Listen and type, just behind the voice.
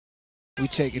We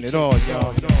taking it all,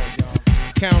 y'all.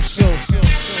 Council,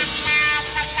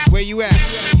 where you at?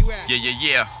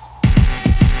 Yeah.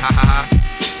 Ha ha ha.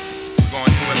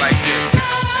 Gonna do it like this.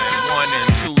 And 1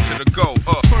 and 2 to the go.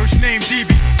 First name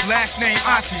DB, last name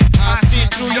Ossie. I see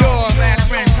through your last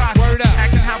name Posse. Word up.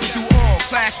 Asking how we do all.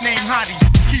 Class name Hotties.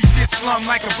 Keep shit slum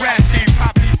like a rap game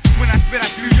Poppy. When I spit, I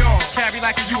do y'all. Carry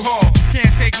like a U-Haul. Can't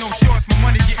take no shorts, my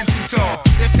money getting too tall.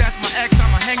 If that's my ex,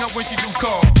 I'ma hang up when she do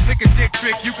call. Lick a dick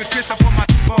trick, you could kiss up on my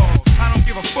balls. I don't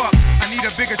give a fuck, I need a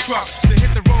bigger truck to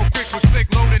hit the road quick with click,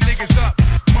 loaded niggas up.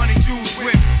 Money, jewels,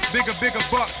 whip, bigger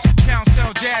bucks. Count, sell,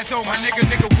 jazz, oh my nigga,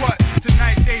 what?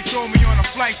 Tonight they throw me on a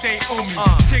flight, they owe me.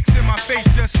 Chicks in my face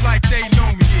just like they know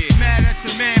me. Mad at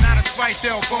your man, out of spite,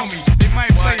 they'll phone me. They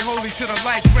might play holy to the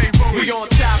light, pray rollies. We on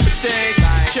top of things,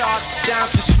 charge down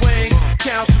the swing,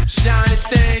 count some shining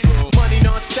things, money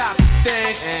non-stop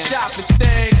things, shopping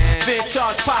things,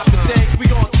 vintage popping things. We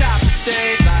on top of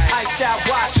things, iced out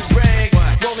watching rings,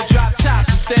 rolling drop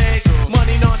tops and things,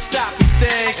 money non-stop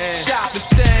things, shopping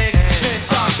things.